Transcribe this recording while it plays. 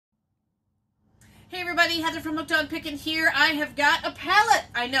Hey everybody, Heather from Hooked on Pickin here. I have got a pallet.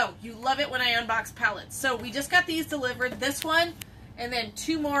 I know, you love it when I unbox pallets. So we just got these delivered, this one, and then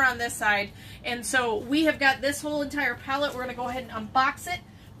two more on this side. And so we have got this whole entire pallet. We're going to go ahead and unbox it,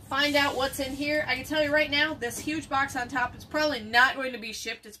 find out what's in here. I can tell you right now, this huge box on top is probably not going to be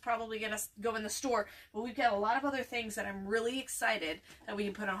shipped. It's probably going to go in the store. But we've got a lot of other things that I'm really excited that we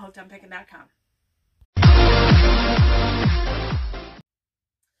can put on hookedonpickin.com.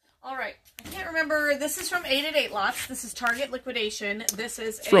 All right, I can't remember. This is from 8 at 8 Lots. This is Target liquidation. This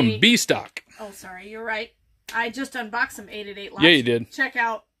is from B Stock. Oh, sorry, you're right. I just unboxed some 8 at 8 Lots. Yeah, you did. Check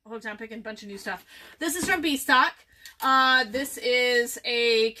out Hooked on Pickin, bunch of new stuff. This is from B Stock. This is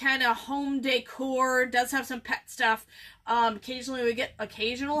a kind of home decor. Does have some pet stuff. Occasionally we get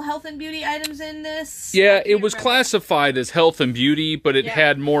occasional health and beauty items in this. Yeah, it was classified as health and beauty, but it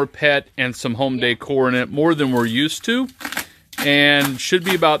had more pet and some home decor in it, more than we're used to. And should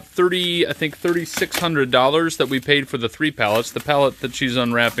be about $3,600 that we paid for the 3 pallets. The pallet that she's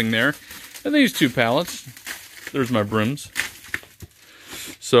unwrapping there. And these 2 pallets. There's my brooms.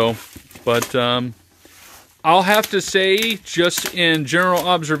 So, but I'll have to say, just in general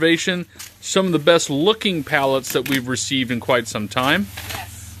observation, some of the best looking pallets that we've received in quite some time.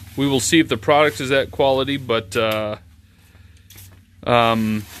 Yes. We will see if the product is that quality, but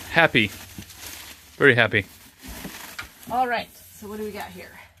happy. Very happy. All right, so what do we got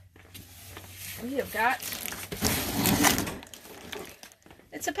here? We have got,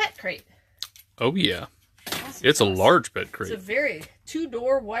 it's a pet crate. Oh yeah, Awesome. it's a large pet crate. It's a very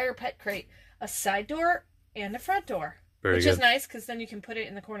 2-door wire pet crate, a side door and a front door. Very good. Which is nice because then you can put it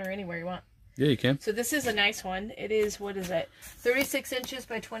in the corner anywhere you want. Yeah, you can. So this is a nice one. It is, what is it? 36 inches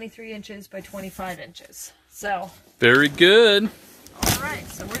by 23 inches by 25 inches. So. Very good. Alright,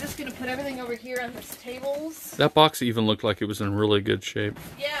 so we're just going to put everything over here on this tables. That box even looked like it was in really good shape.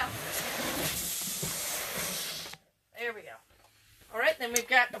 Yeah. There we go. Alright, then we've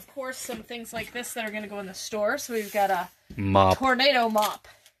got, of course, some things like this that are going to go in the store. So we've got a mop. Tornado mop.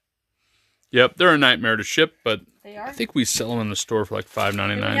 Yep, they're a nightmare to ship, but they are? I think we sell them in the store for like $5.99, something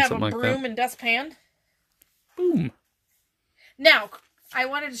like that. We have a broom and dustpan. Boom. Now, I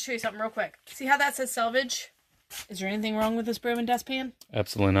wanted to show you something real quick. See how that says salvage? Is there anything wrong with this broom and dustpan?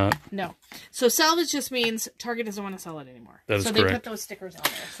 Absolutely not. No. So salvage just means Target doesn't want to sell it anymore. That is correct. So they put those stickers on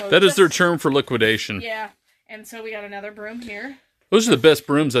there. So that is their term for liquidation. Yeah. And so we got another broom here. Those are the best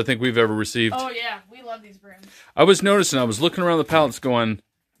brooms I think we've ever received. Oh yeah, we love these brooms. I was noticing, I was looking around the pallets going,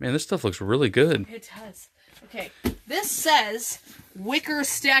 man, this stuff looks really good. It does. Okay, this says wicker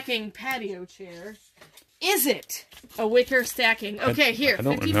stacking patio chair. Is it a wicker stacking? Okay, here, I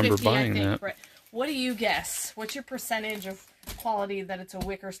don't 50-50, remember buying that. Right. What do you guess? What's your percentage of quality that it's a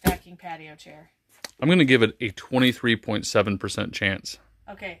wicker stacking patio chair? I'm going to give it a 23.7% chance.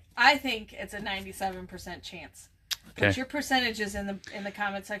 Okay, I think it's a 97% chance. Okay. Put your percentages in the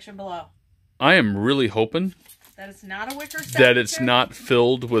comment section below. I am really hoping that it's not a wicker stacking that it's chair? not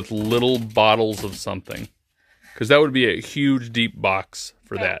filled with little bottles of something. Because that would be a huge, deep box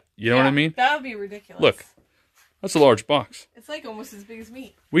for that. You know what I mean? That would be ridiculous. Look, that's a large box. It's like almost as big as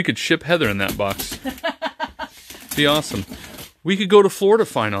me. We could ship Heather in that box. Be awesome. We could go to Florida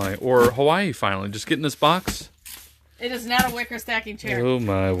finally, or Hawaii finally. Just get in this box. It is not a wicker stacking chair. Oh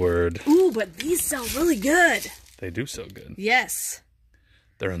my word. Ooh, but these sell really good. They do so good. Yes.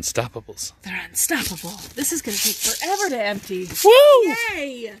 They're unstoppables. They're unstoppable. This is going to take forever to empty. Woo!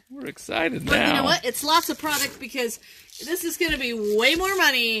 Yay! We're excited now. But you know what? It's lots of product because this is going to be way more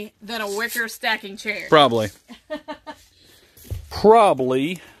money than a wicker stacking chair. Probably.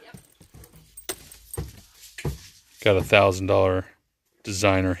 Probably. Yep. Got a $1,000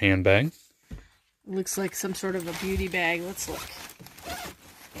 designer handbag. Looks like some sort of a beauty bag. Let's look.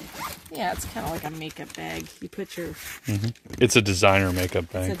 Yeah, it's kind of like a makeup bag. You put your... It's a designer makeup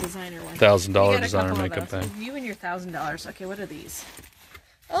bag. It's a designer one. $1,000 designer makeup bag. You and your $1,000. Okay, what are these?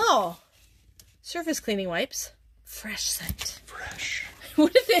 Oh! Surface cleaning wipes. Fresh scent. Fresh.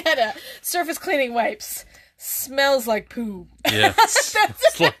 What if they had a surface cleaning wipes? Smells like poo. Yeah.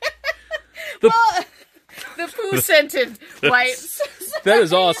 Well, the poo-scented wipes. That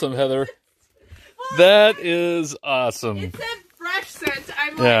is awesome, Heather. That is awesome. It said fresh scent.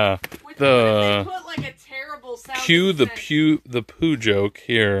 I'm yeah. Like, what if they put like a terrible sound? Cue the poo joke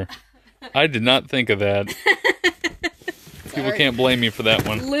here. I did not think of that. People can't blame me for that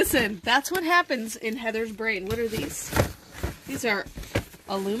one. Listen, that's what happens in Heather's brain. What are these? These are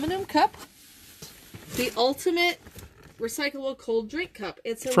aluminum cup. The ultimate recyclable cold drink cup.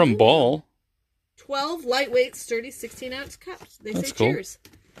 It's from Ball. 12 lightweight, sturdy 16-ounce cups. They That's say cool. cheers.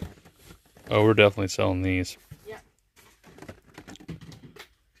 Oh, we're definitely selling these. Yeah.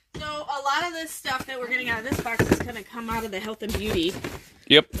 So a lot of this stuff that we're getting out of this box is going to come out of the health and beauty.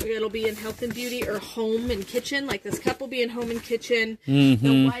 Yep. It'll be in health and beauty or home and kitchen. Like this cup will be in home and kitchen. Mm-hmm.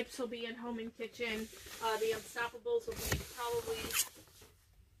 The wipes will be in home and kitchen. The Unstoppables will be probably...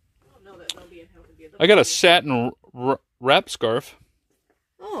 I don't know that they'll be in health and beauty. I got a satin wrap scarf.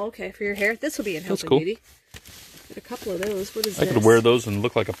 Oh, okay. For your hair. This will be in health That's and cool. beauty. Got a couple of those. What is I this? could wear those and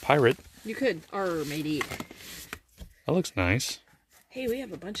look like a pirate. You could. Or maybe. That looks nice. Hey, we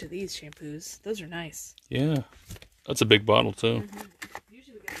have a bunch of these shampoos. Those are nice. Yeah. That's a big bottle, too. Mm-hmm.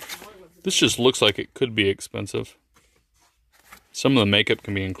 Usually we get the smaller ones. This just looks like it could be expensive. Some of the makeup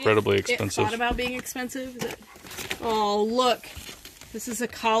can be incredibly expensive. It thought about being expensive? Is it... Oh, look. This is a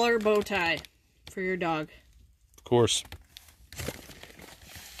collar bow tie for your dog. Of course.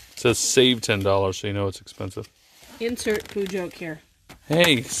 It says save $10, so you know it's expensive. Insert poo joke here.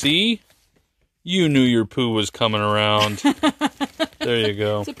 Hey, see? You knew your poo was coming around. There you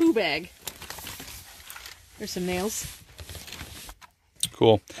go. It's a poo bag. There's some nails.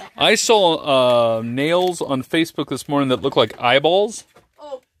 Cool. I saw nails on Facebook this morning that look like eyeballs.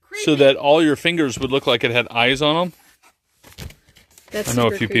 Oh, creepy. So that all your fingers would look like it had eyes on them. That's I know a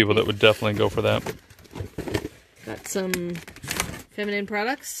few creepy. people that would definitely go for that. Got some feminine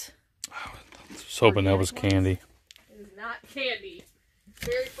products. I was hoping that was candy. It is not candy.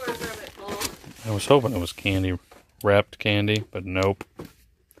 Very far from it, Paul. I was hoping it was candy. Wrapped candy, but nope.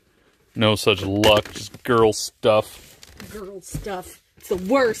 No such luck. Just girl stuff. Girl stuff. It's the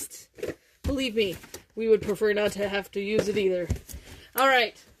worst. Believe me, we would prefer not to have to use it either. All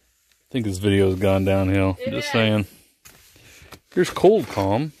right. I think this video has gone downhill. Just saying. Here's Cold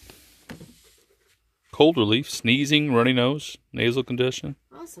Calm. Cold relief, sneezing, runny nose, nasal congestion.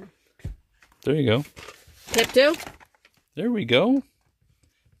 Awesome. There you go. Pepto. There we go.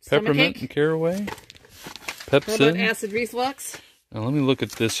 Peppermint and caraway. How about Pepsin. acid reflux? Now let me look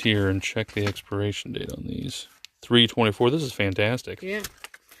at this here and check the expiration date on these. 3/24. This is fantastic. Yeah.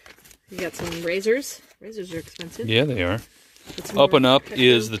 You got some razors. Razors are expensive. Yeah, they are. It's Up and Up Pepto.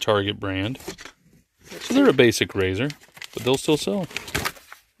 is the Target brand. So they're a basic razor, but they'll still sell.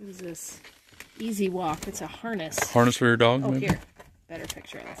 What is this? Easy Walk. It's a harness. Harness for your dog, Oh, maybe? here. Better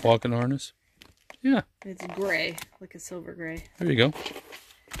picture of this. Walking harness? Yeah. It's gray, like a silver gray. There you go.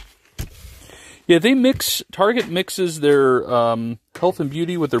 Yeah, they mix, Target mixes their health and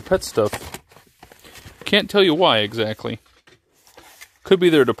beauty with their pet stuff. Can't tell you why exactly. Could be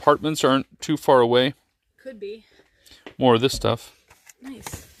their departments aren't too far away. Could be. More of this stuff.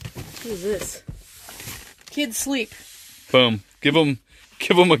 Nice. What is this? Kids sleep. Boom. Give them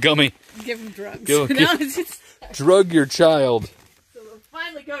a gummy. Give them drugs. Give- Drug your child. So they'll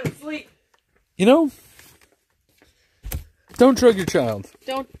finally go to sleep. You know, don't drug your child.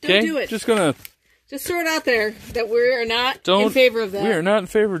 Don't Okay? do it. Just throw it out there that we're not Don't, in favor of that. We are not in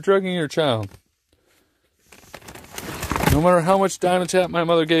favor of drugging your child. No matter how much Dynatap my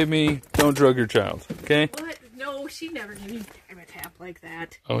mother gave me, don't drug your child. Okay? What? No, she never gave me a tap like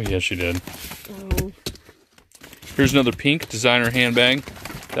that. Oh, yes, she did. Oh. Here's another pink designer handbag.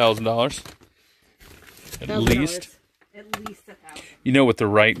 $1,000. At least. At least $1,000. You know, with the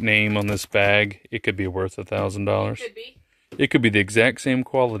right name on this bag, it could be worth $1,000. Could be. It could be the exact same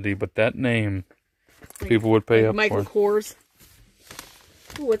quality, but that name, people would pay up Michael for. Kors.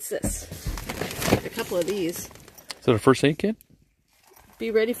 Ooh, what's this? A couple of these. Is that a first aid kit?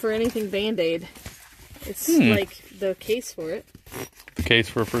 Be ready for anything Band-Aid. It's like the case for it. The case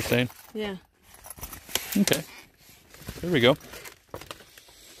for a first aid? Yeah. Okay. There we go.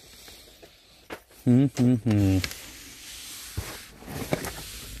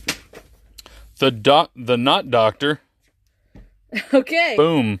 The knot doctor. Okay.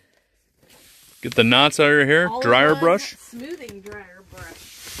 Boom. Get the knots out of your hair. Dryer brush. Smoothing dryer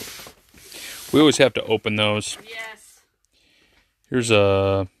brush. We always have to open those. Yes. Here's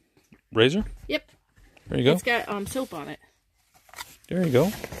a razor. Yep. There you go. It's got soap on it. There you go.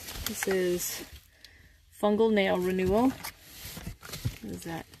 This is fungal nail renewal. What is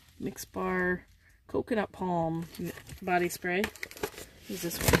that? Mix Bar Coconut Palm body spray. What is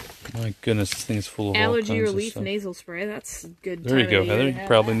this one? My goodness, this thing's full of all Allergy kinds of relief stuff. nasal spray. That's good. There you go, Heather. You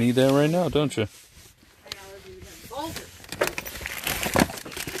probably need that right now, don't you?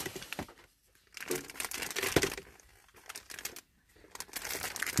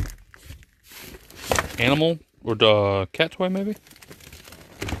 Animal or cat toy, maybe?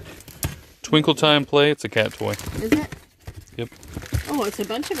 Twinkle Time Play. It's a cat toy. Is it? Yep. Oh, it's a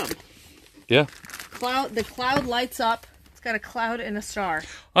bunch of them. Yeah. The cloud lights up. It's got a cloud and a star.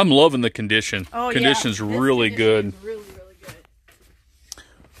 I'm loving the condition. Oh, Condition's yeah. really good. Is really, really good.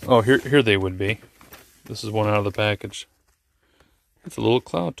 Oh, here they would be. This is one out of the package. It's a little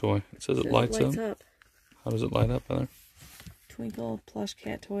cloud toy. It says it lights up. up. How does it light up, Heather? Twinkle, plush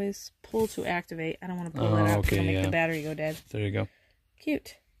cat toys, pull to activate. I don't want to pull that out because it'll make the battery go dead. There you go.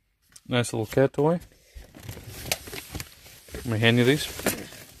 Cute. Nice little cat toy. Let me hand you these.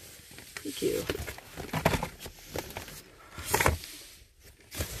 Thank you.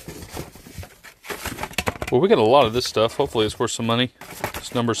 Well, we got a lot of this stuff. Hopefully it's worth some money.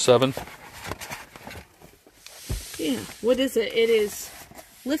 It's number 7. Yeah. What is it? It is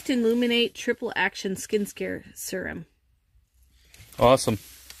Lift and Illuminate Triple Action Skin Care Serum. Awesome.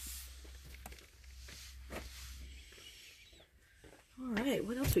 Alright,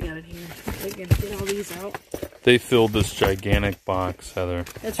 what else we got in here? Okay, gonna get all these out. They filled this gigantic box, Heather.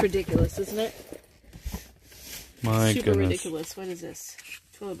 That's ridiculous, isn't it? My Super goodness. ridiculous. What is this?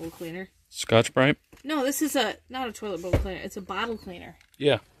 Toilet bowl cleaner. Scotch-Brite? No, this is not a toilet bowl cleaner. It's a bottle cleaner.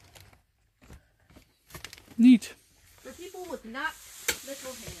 Yeah. Neat. For people with not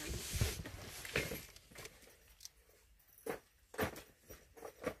little hands.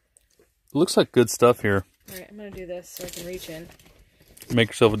 It looks like good stuff here. Alright, I'm going to do this so I can reach in. Make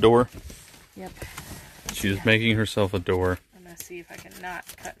yourself a door. Yep. She's making herself a door. I'm going to see if I can not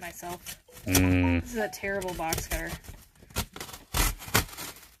cut myself. Mm. This is a terrible box cutter.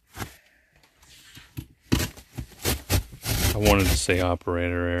 I wanted to say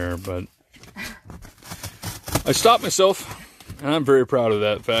operator error, but I stopped myself, and I'm very proud of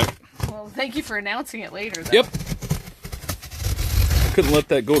that fact. Well, thank you for announcing it later, though. Yep. Couldn't let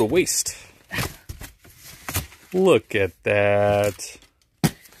that go to waste. Look at that.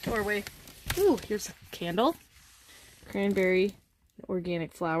 Doorway. Ooh, here's a candle. Cranberry,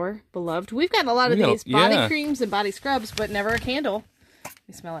 organic flower, beloved. We've gotten a lot of these body creams and body scrubs, but never a candle. Let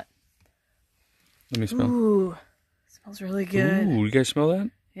me smell it. Let me smell. Ooh, smells really good. Ooh, you guys smell that?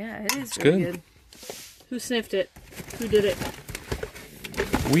 Yeah, it is really good. Who sniffed it? Who did it?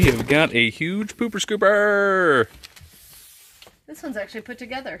 We have got a huge pooper scooper. This one's actually put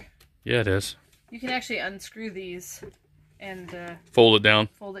together. Yeah, it is. You can actually unscrew these and fold it down.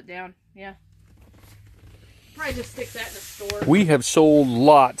 Fold it down, yeah. Probably just stick that in the store. We have sold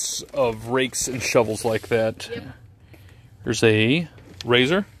lots of rakes and shovels like that. Yep. Here's a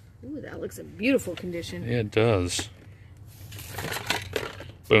razor. Ooh, that looks in beautiful condition. Yeah, it does.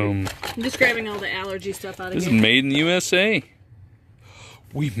 Boom. I'm just grabbing all the allergy stuff out of here. This is made in the USA.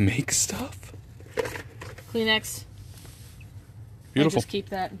 We make stuff. Kleenex. Beautiful. I just keep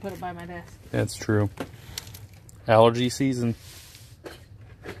that and put it by my desk. That's true. Allergy season.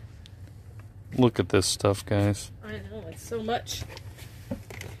 Look at this stuff, guys. I know, it's so much.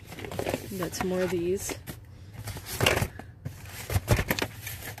 Got some more of these.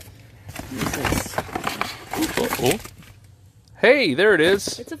 What is this? Oh. Hey, there it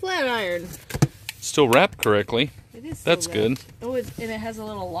is. It's a flat iron. Still wrapped correctly. It is still That's wrapped. good. Oh, and it has a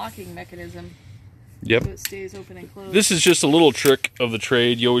little locking mechanism. Yep. So it stays open and closed. This is just a little trick of the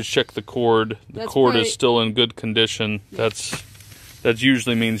trade. You always check the cord. The cord is still in good condition. Yep. That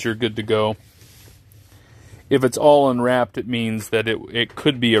usually means you're good to go. If it's all unwrapped, it means that it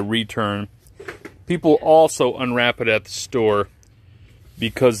could be a return. People also unwrap it at the store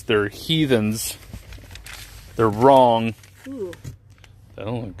because they're heathens. They're wrong. Ooh. That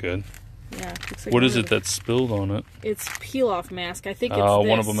don't look good. Yeah. Looks like what is it that's spilled on it? It's peel-off mask. I think it's Oh,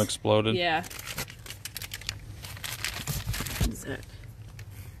 one of them exploded? Yeah. What is that?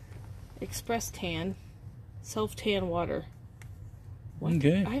 Express Tan. Self-tan water. What?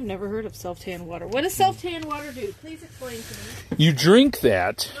 Okay. I've never heard of self-tan water. What does self-tan water do? Please explain to me. You drink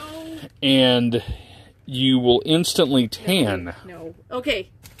that, no. And you will instantly tan. No.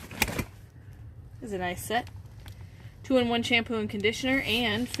 Okay. This is a nice set. 2-in-1 shampoo and conditioner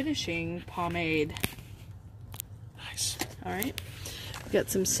and finishing pomade. Nice. Alright. We've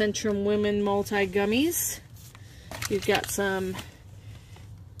got some Centrum Women multi-gummies. We've got some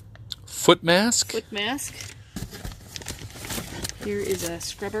foot mask. Foot mask. Here is a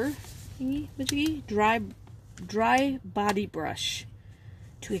scrubber thingy, majiggy. Dry body brush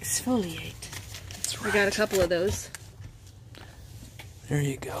to exfoliate. That's right. We got a couple of those. There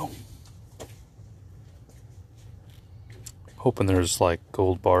you go. Hoping there's like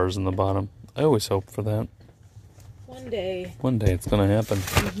gold bars in the bottom. I always hope for that. One day. One day it's gonna happen.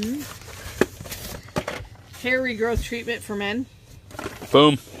 Mm-hmm. Hair regrowth treatment for men.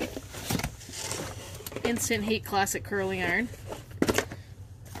 Boom. Instant Heat Classic Curling Iron.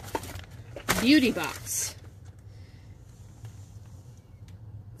 Beauty Box.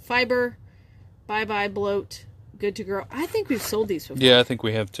 Fiber. Bye-bye bloat. Good to grow. I think we've sold these before. Yeah, I think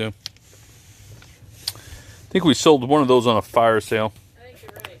we have too. I think we sold one of those on a fire sale. I think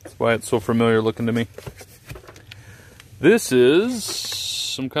you're right. That's why it's so familiar looking to me. This is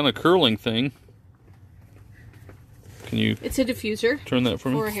some kind of curling thing. Can you? It's a diffuser. Turn that for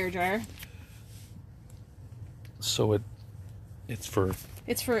me. For a hairdryer. So it's for.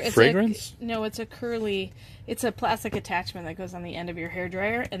 It's fragrance? No, it's a curly. It's a plastic attachment that goes on the end of your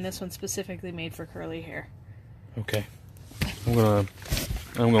hairdryer, and this one's specifically made for curly hair. Okay. I'm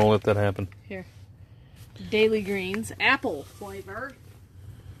gonna let that happen. Here. Daily Greens, apple flavor.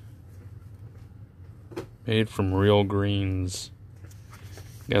 Made from real greens.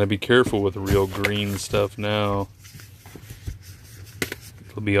 Gotta be careful with real green stuff now.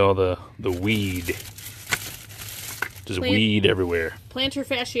 It'll be all the weed. Just weed everywhere. Plantar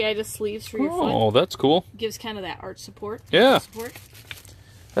fasciitis sleeves for your foot. Oh, that's cool. Gives kind of that arch support. Yeah. Support.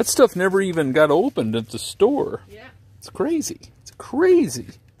 That stuff never even got opened at the store. Yeah. It's crazy. It's crazy.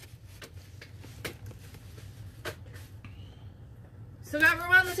 Still got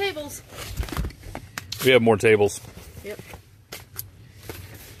room on the tables. We have more tables. Yep.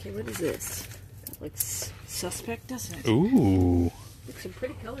 Okay, what is this? That looks suspect, doesn't it? Ooh. Looks some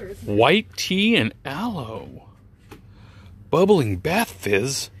pretty color, isn't it? White tea and aloe. Bubbling bath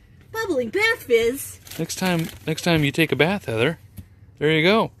fizz. Bubbling bath fizz. Next time you take a bath, Heather, there you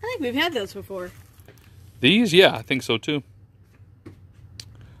go. I think we've had those before. These? Yeah, I think so too.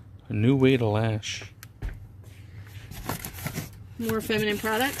 A new way to lash. More feminine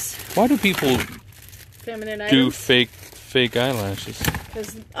products. Why do people Feminine do items. fake eyelashes?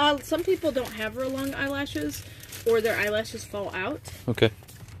 Because some people don't have real long eyelashes, or their eyelashes fall out. Okay.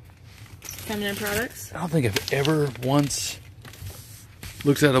 Feminine products. I don't think I've ever once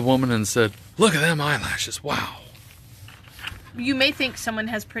looked at a woman and said, "Look at them eyelashes! Wow." You may think someone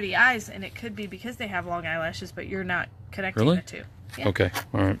has pretty eyes, and it could be because they have long eyelashes, but you're not connecting Really? the two. Yeah. Okay.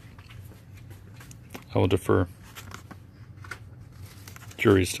 All right. I will defer.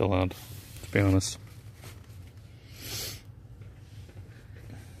 Jury's still out, to be honest.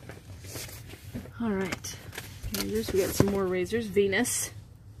 All right. Razors. We got some more razors. Venus.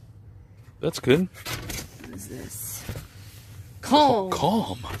 That's good. What is this? Calm.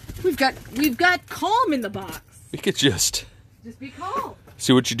 Calm. We've got calm in the box. You could just be calm.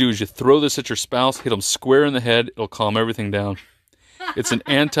 see what you do is you throw this at your spouse, hit them square in the head. It'll calm everything down. It's an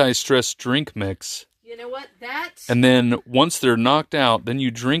anti-stress drink mix. You know what? And then once they're knocked out, then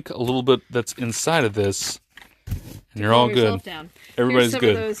you drink a little bit that's inside of this, and you're all good. Down. Everybody's Here's some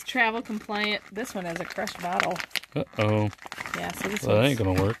good. of those travel compliant. This one has a crushed bottle. Uh-oh. Yeah, so this Well, that one's ain't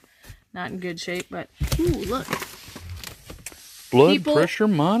gonna work. not in good shape, but ooh, look. Blood People pressure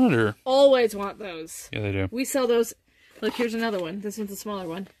monitor. Always want those. Yeah, they do. We sell those. Look, here's another one. This one's a smaller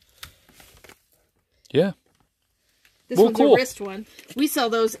one. Yeah. This Well, one's cool. a wrist one. We sell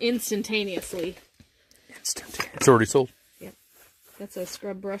those instantaneously. It's already sold. Yep. That's a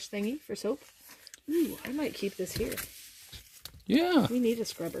scrub brush thingy for soap. Ooh, I might keep this here. Yeah. We need a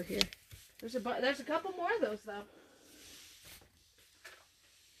scrubber here. There's a couple more of those, though.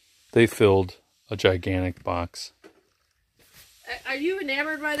 They filled a gigantic box. Are you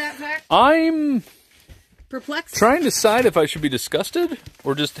enamored by that fact? I'm Perplexed? trying to decide if I should be disgusted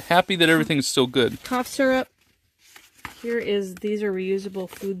or just happy that everything's still good. Cough syrup. These are reusable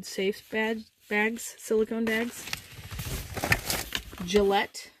food safe bags, silicone bags.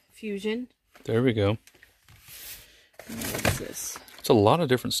 Gillette Fusion. There we go. What's this? It's a lot of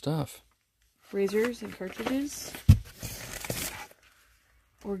different stuff. Razors and cartridges.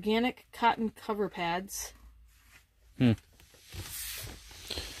 Organic cotton cover pads.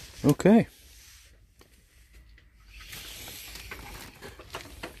 Okay.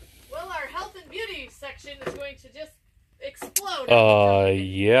 Well, our health and beauty section is going to just explode.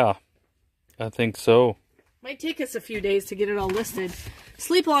 Yeah. I think so. Might take us a few days to get it all listed.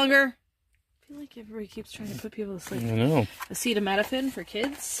 Sleep longer. I feel like everybody keeps trying to put people to sleep. I know. Acetaminophen for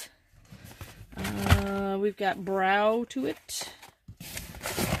kids. We've got brow to it.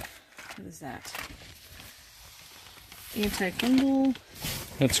 What is that? Antifungal.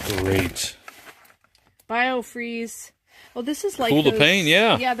 That's great. Biofreeze. Oh, this is like Cool the those, pain,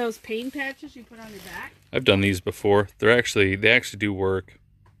 yeah. Yeah, those pain patches you put on your back. I've done these before. They actually do work.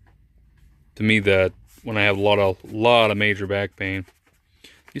 To me, that when I have a lot of major back pain,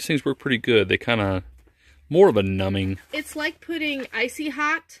 these things work pretty good. They kind of more of a numbing. It's like putting icy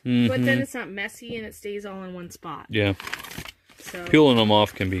hot, but then it's not messy and it stays all in one spot. Yeah. So Peeling them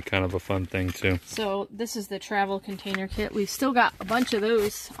off can be kind of a fun thing too. So this is the travel container kit. We've still got a bunch of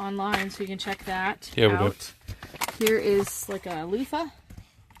those online, so you can check that out. Here is like a loofah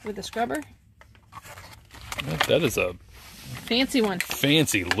with a scrubber. That is a fancy one.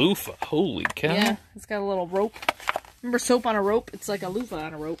 Fancy loofah. Holy cow. Yeah, it's got a little rope. Remember soap on a rope? It's like a loofah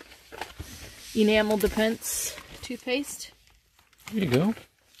on a rope. Enamel defense toothpaste. There you go.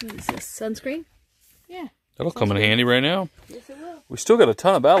 What is this? Sunscreen? Yeah. That'll come in handy right now. Yes, it will. We still got a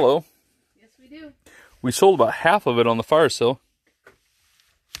ton of aloe. Yes, we do. We sold about half of it on the fire sale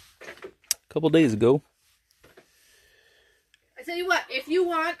a couple days ago. I tell you what, if you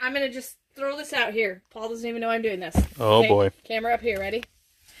want, I'm going to just throw this out here. Paul doesn't even know I'm doing this. Oh, okay? Boy. Camera up here, ready?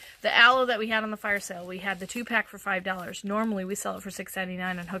 The aloe that we had on the fire sale, we had the 2-pack for $5. Normally, we sell it for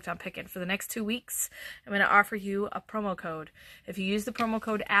 $6.99 on Hooked on Pickin. For the next 2 weeks, I'm going to offer you a promo code. If you use the promo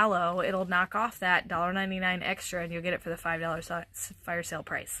code ALOE, it'll knock off that $1.99 extra, and you'll get it for the $5 fire sale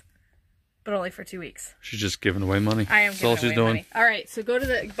price. But only for 2 weeks. She's just giving away money. I am That's all she's doing. Money. All right, so go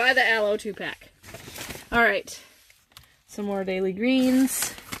to buy the aloe 2-pack. All right, some more daily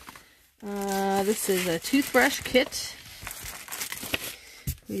greens. This is a toothbrush kit.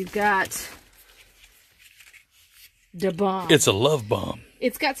 We've got the bomb. It's a love bomb.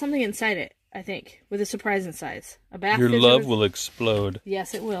 It's got something inside it, I think, with a surprise inside. A bath. Your love will explode.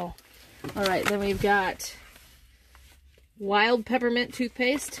 Yes, it will. All right, then we've got wild peppermint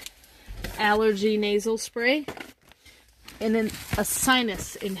toothpaste, allergy nasal spray, and then a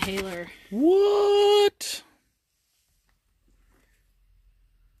sinus inhaler. What?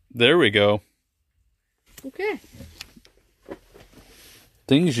 There we go. Okay.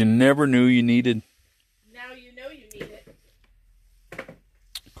 Things you never knew you needed. Now you know you need it.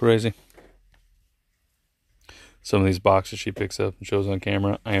 Crazy. Some of these boxes she picks up and shows on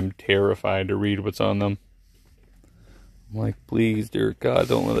camera, I am terrified to read what's on them. I'm like, please, dear God,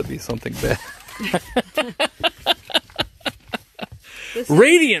 don't let it be something bad.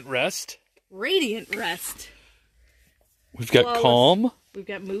 Radiant Rest. Radiant Rest. We've got Flawless. Calm. We've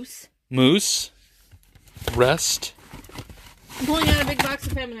got Moose. Moose. Rest. I'm pulling out a big box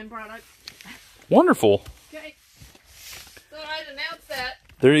of feminine product. Wonderful. Okay. Thought I'd announce that.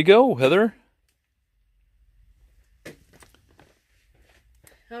 There you go, Heather.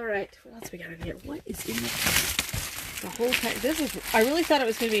 All right. What else we got in here? What is in this? The whole pack. This is. I really thought it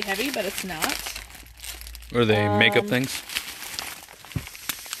was going to be heavy, but it's not. Are they makeup things?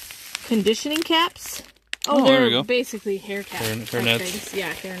 Conditioning caps. Oh, they're there you go. Basically hair caps. Hair nets. Things.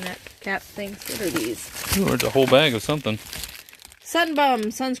 Yeah, hair net cap things. What are these? Ooh, there's a whole bag of something. Sunbum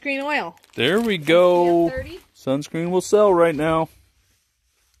sunscreen oil. There we go. 30. Sunscreen will sell right now.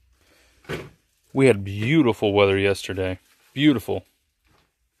 We had beautiful weather yesterday. Beautiful.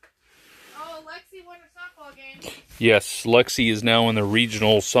 Oh, Lexi won her softball game. Yes, Lexi is now in the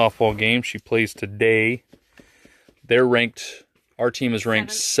regional softball game. She plays today. They're ranked, our team is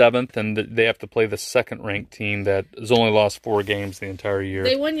ranked 7th, and they have to play the second-ranked team that has only lost 4 games the entire year.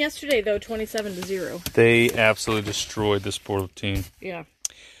 They won yesterday, though, 27-0. They absolutely destroyed the sport team. Yeah.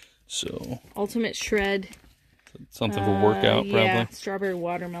 So. Ultimate Shred. Something for workout, probably. Yeah, strawberry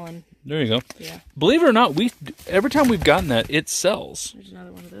watermelon. There you go. Yeah. Believe it or not, every time we've gotten that, it sells. There's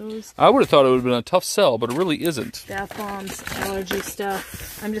another one of those. I would have thought it would have been a tough sell, but it really isn't. Bath bombs, allergy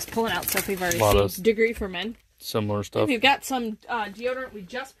stuff. I'm just pulling out stuff we've already A lot seen. of Degree for Men. Similar stuff. We've got some deodorant we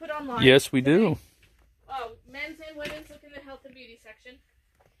just put online. Yes, we do. Oh, men's and women's. Look in the health and beauty section.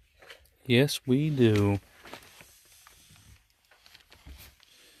 Yes, we do.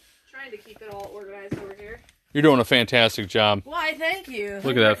 Trying to keep it all organized over here. You're doing a fantastic job. Why, thank you.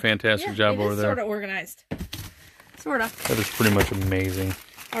 Look at that fantastic job over there. Sort of organized. Sort of. That is pretty much amazing.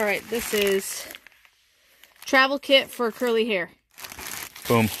 All right, this is travel kit for curly hair.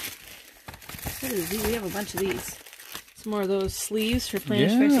 Boom. What is these? We have a bunch of these. Some more of those sleeves for planner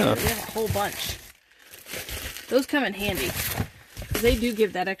space. We have a whole bunch. Those come in handy. They do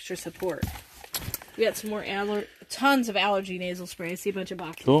give that extra support. We got some more tons of allergy nasal spray. I see a bunch of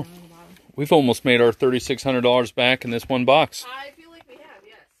boxes down on the bottom. We've almost made our $3,600 back in this one box. I feel like we have,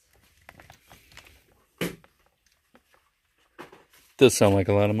 yes. Does sound like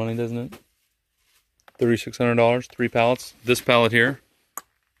a lot of money, doesn't it? $3,600, 3 pallets. This pallet here.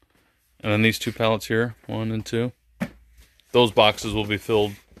 And then these 2 pallets here, 1 and 2. Those boxes will be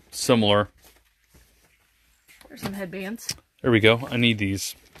filled similar. There's some headbands. There we go. I need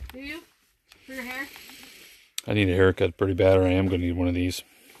these. Do you? For your hair? I need a haircut pretty bad, or I am going to need one of these.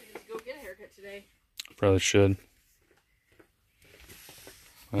 Go get a haircut today. Probably should.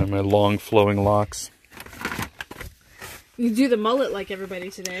 I have my long flowing locks. You do the mullet like everybody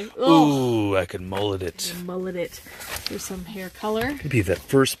today. Ooh, I could mullet it. Mullet it. Here's some hair color. Could be the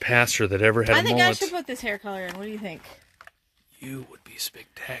first pastor that ever had a mullet. I think I should put this hair color in. What do you think? You would be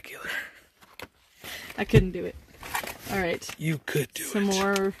spectacular. I couldn't do it. All right. You could do some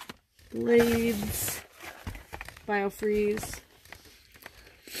more blades. Biofreeze.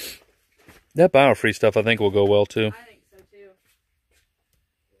 That biofreeze stuff I think will go well too. I think so too.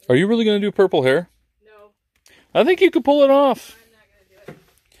 Are you really going to do purple hair? No. I think you could pull it off. I'm not going to do it.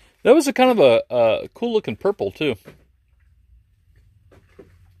 That was a kind of a cool looking purple too.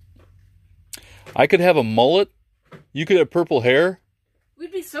 I could have a mullet. You could have purple hair.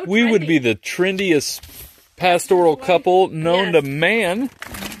 We'd be so trendy. We would be the trendiest pastoral couple known to man.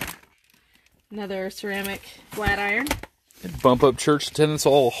 Another ceramic flat iron. Bump up church attendance a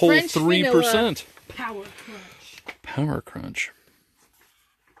whole French 3%. Power Crunch. Power Crunch.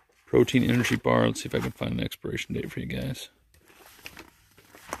 Protein energy bar. Let's see if I can find an expiration date for you guys.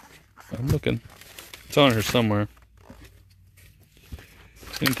 I'm looking. It's on here somewhere.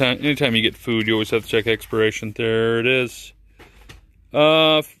 Anytime you get food, you always have to check expiration. There it is.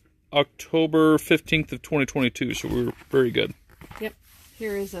 October 15th of 2022, so we're very good. Yep.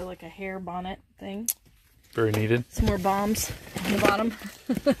 Here is like a hair bonnet thing. Very needed. Some more bombs on the bottom.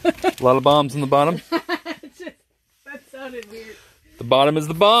 A lot of bombs on the bottom. That sounded weird. The bottom is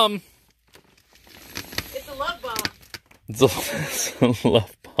the bomb. It's a love bomb. It's a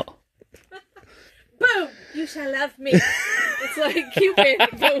love bomb. Boom! You shall love me. It's like Cupid,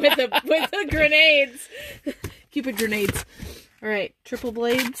 but with the grenades. Cupid grenades. All right, triple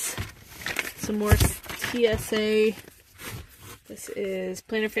blades. Some more TSA. This is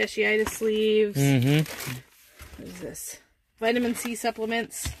plantar fasciitis sleeves. Mm-hmm. What is this? Vitamin C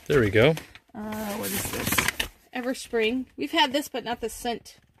supplements. There we go. What is this? Everspring. We've had this, but not the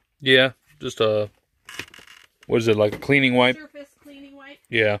scent. Yeah, just a, what is it, like a cleaning wipe? Surface cleaning wipe.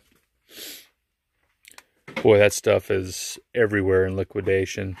 Yeah. Boy, that stuff is everywhere in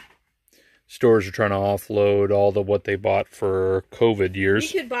liquidation. Stores are trying to offload all the what they bought for COVID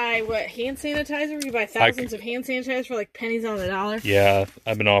years. You could buy, what, hand sanitizer? You could buy thousands of hand sanitizer for like pennies on the dollar. Yeah,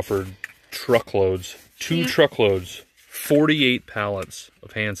 I've been offered truckloads. Two truckloads. 48 pallets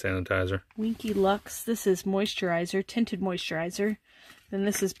of hand sanitizer. Winky Lux. This is moisturizer, tinted moisturizer. Then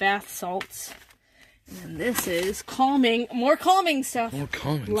this is bath salts. And then this is calming, more calming stuff. More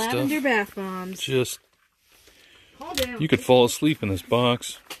calming Lavender stuff. bath bombs. Just, Calm down. you could fall asleep in this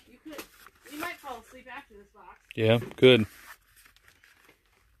box. You could. You might fall asleep after this box. Yeah, good.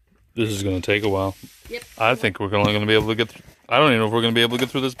 This is going to take a while. Yep. I think we're only going to be able to get through, I don't even know if we're going to be able to get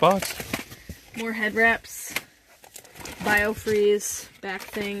through this box. More head wraps. Biofreeze. Back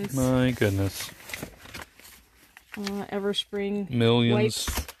things. My goodness. Everspring. Millions.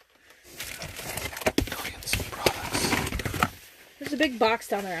 Wipes. Millions of products. There's a big box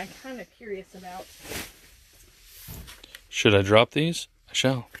down there I'm kind of curious about. Should I drop these? I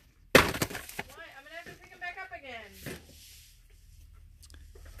shall. Why? I'm going to have to pick them back up again.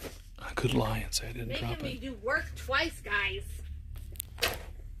 I could lie and say I didn't drop Making me it. do work twice, guys.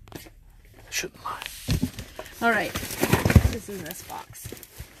 I shouldn't lie. All right. This is this box.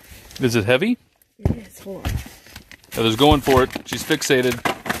 Is it heavy? It is. Hold on. Heather's going for it. She's fixated.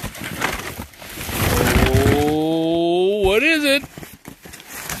 Oh, what is it?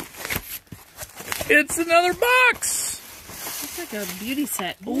 It's another box. It's like a beauty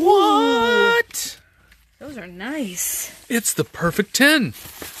set. What? Those are nice. It's the perfect 10.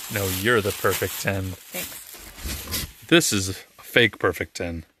 No, you're the perfect 10. Thanks. This is a fake perfect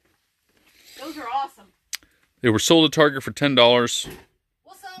 10. Those are awesome. They were sold at Target for $10.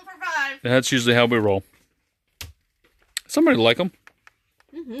 We'll sell them for $5. That's usually how we roll. Somebody like them.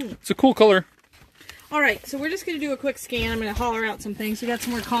 Mm-hmm. It's a cool color. All right, so we're just going to do a quick scan. I'm going to holler out some things. We got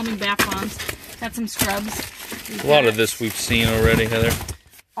some more calming bath bombs. Got some scrubs. A lot of this we've seen already, Heather.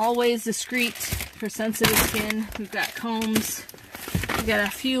 Always Discreet for sensitive skin. We've got combs. We've got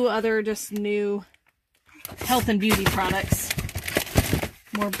a few other just new health and beauty products.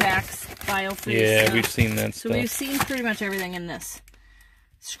 More backs, biofreeze Yeah, stuff. we've seen that So stuff. we've seen pretty much everything in this.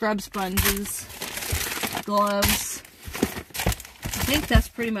 Scrub sponges, gloves. I think that's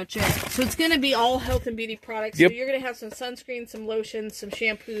pretty much it. So it's going to be all health and beauty products. Yep. So you're going to have some sunscreen, some lotions, some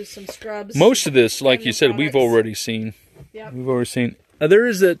shampoos, some scrubs. Most of this, like you said, products. we've already seen. Yep. We've already seen. There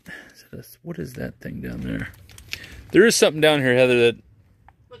is that. What is that thing down there? There is something down here, Heather, that.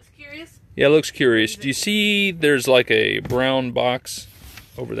 Looks curious? Yeah, it looks curious. Do you see there's like a brown box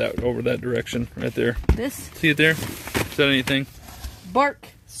over that direction right there? This? See it there? Is that anything? Bark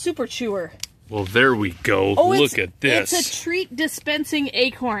Super Chewer. Well, there we go. Oh, Look at this. It's a treat dispensing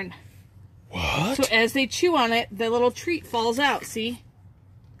acorn. What? So as they chew on it, the little treat falls out, see?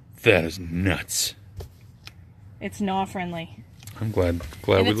 That is nuts. It's gnaw friendly. I'm glad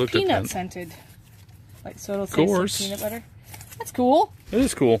And we it's looked at peanut that. scented. Like, so it'll Of say course. some peanut butter. That's cool. It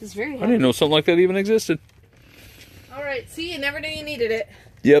is cool. It's very I didn't know something like that even existed. All right, see, you never knew you needed it.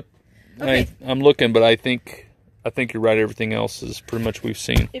 Yep. Okay. I'm looking, but I think you're right. Everything else is pretty much we've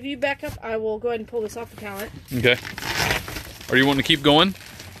seen. If you back up, I will go ahead and pull this off the pallet.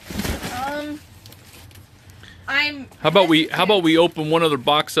 How about we open one other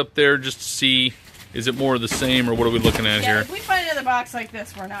box up there just to see, is it more of the same, or what are we looking at here? If we find another box like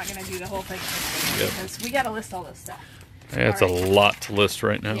this, we're not going to do the whole thing because we got to list all this stuff. That's a lot to list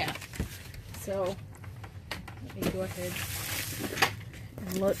right now. Yeah. So let me go ahead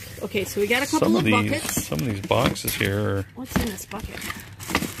and look. Okay, so we got a couple of buckets. Some of these boxes here are... What's in this bucket?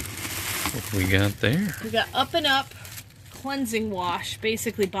 What do we got there? We got Up and Up cleansing wash,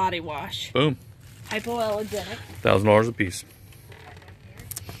 basically body wash. Boom. Hypoallergenic. $1,000 a piece.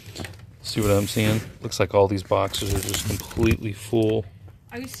 See what I'm seeing? Looks like all these boxes are just completely full.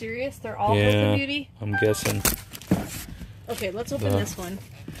 Are you serious? They're all Health and Beauty? I'm guessing. Okay, let's open this one.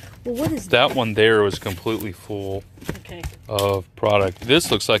 Well, what is that? That one there was completely full of product.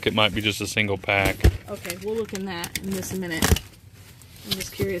 This looks like it might be just a single pack. Okay, we'll look in that in just a minute. I'm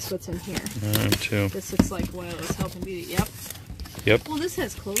just curious what's in here. Me too. This looks like one of those Health and Beauty. Yep. Yep. Well, this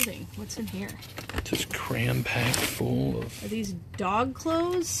has clothing. What's in here? Just cram packed full of... Are these dog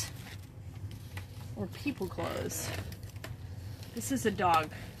clothes or people clothes? This is a dog.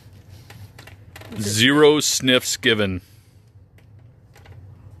 Zero sniffs given.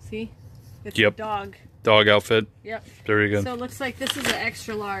 See? It's a dog. Dog outfit. Yep. There you go. So it looks like this is an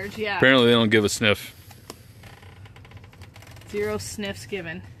extra large, yeah. Apparently they don't give a sniff. Zero sniffs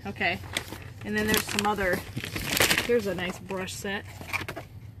given. Okay. And then there's some other... Here's a nice brush set.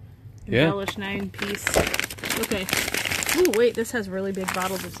 Embellish 9-piece. Okay. Ooh, wait, this has really big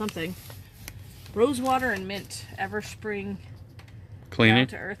bottles of something. Rose water and mint. Everspring Cleaning. Down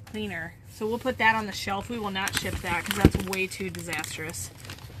to Earth cleaner. So we'll put that on the shelf. We will not ship that because that's way too disastrous.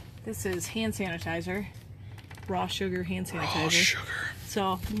 This is hand sanitizer. Raw sugar hand sanitizer. Raw sugar.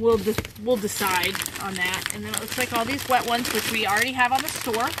 So we'll decide on that. And then it looks like all these wet ones, which we already have on the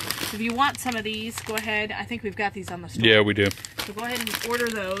store. If you want some of these, go ahead. I think we've got these on the store. Yeah, we do. So go ahead and order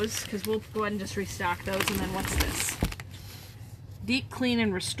those because we'll go ahead and just restock those. And then what's this? Deep Clean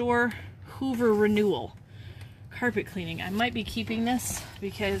and Restore Hoover Renewal. Carpet cleaning. I might be keeping this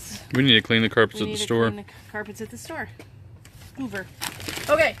because we need to clean the carpets at the store. Clean the carpets at the store. Hoover.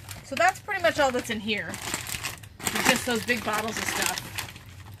 Okay, so that's pretty much all that's in here. It's just those big bottles of stuff.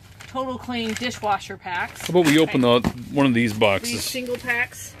 Total Clean dishwasher packs. How about we open one of these boxes? These single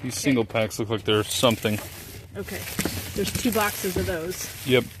packs? These single packs look like they're something. Okay. There's 2 boxes of those.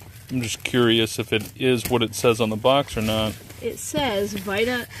 Yep. I'm just curious if it is what it says on the box or not. It says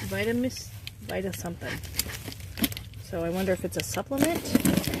Vita something. So I wonder if it's a supplement.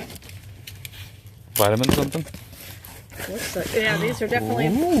 Vitamin something? Yeah, these are definitely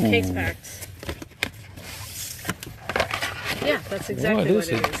case packs. Yeah, that's exactly what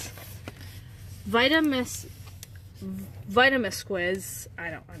it is. Vitamasquiz.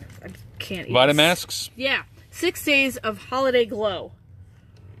 I can't eat. Vitamasks? Yeah. 6 days of holiday glow.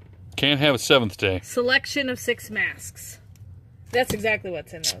 Can't have a 7th day. Selection of 6 masks. That's exactly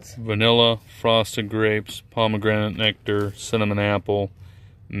what's in those. Vanilla, frosted grapes, pomegranate nectar, cinnamon apple,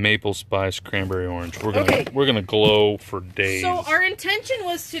 maple spice, cranberry orange. We're gonna glow for days. So our intention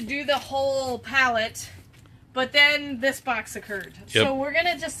was to do the whole palette, but then this box occurred. Yep. So we're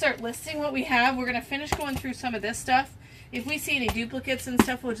gonna just start listing what we have. We're gonna finish going through some of this stuff. If we see any duplicates and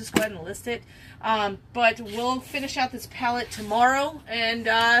stuff, we'll just go ahead and list it. But we'll finish out this palette tomorrow and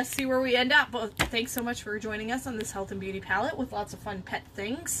see where we end up. But thanks so much for joining us on this health and beauty palette with lots of fun pet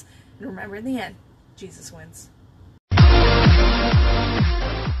things. And remember, in the end, Jesus wins.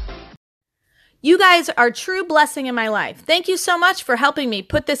 You guys are a true blessing in my life. Thank you so much for helping me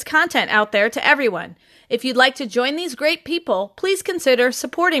put this content out there to everyone. If you'd like to join these great people, please consider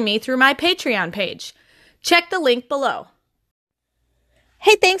supporting me through my Patreon page. Check the link below.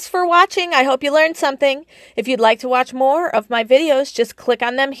 Hey, thanks for watching. I hope you learned something. If you'd like to watch more of my videos, just click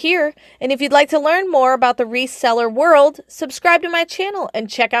on them here. And if you'd like to learn more about the reseller world, subscribe to my channel and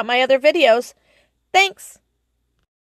check out my other videos. Thanks.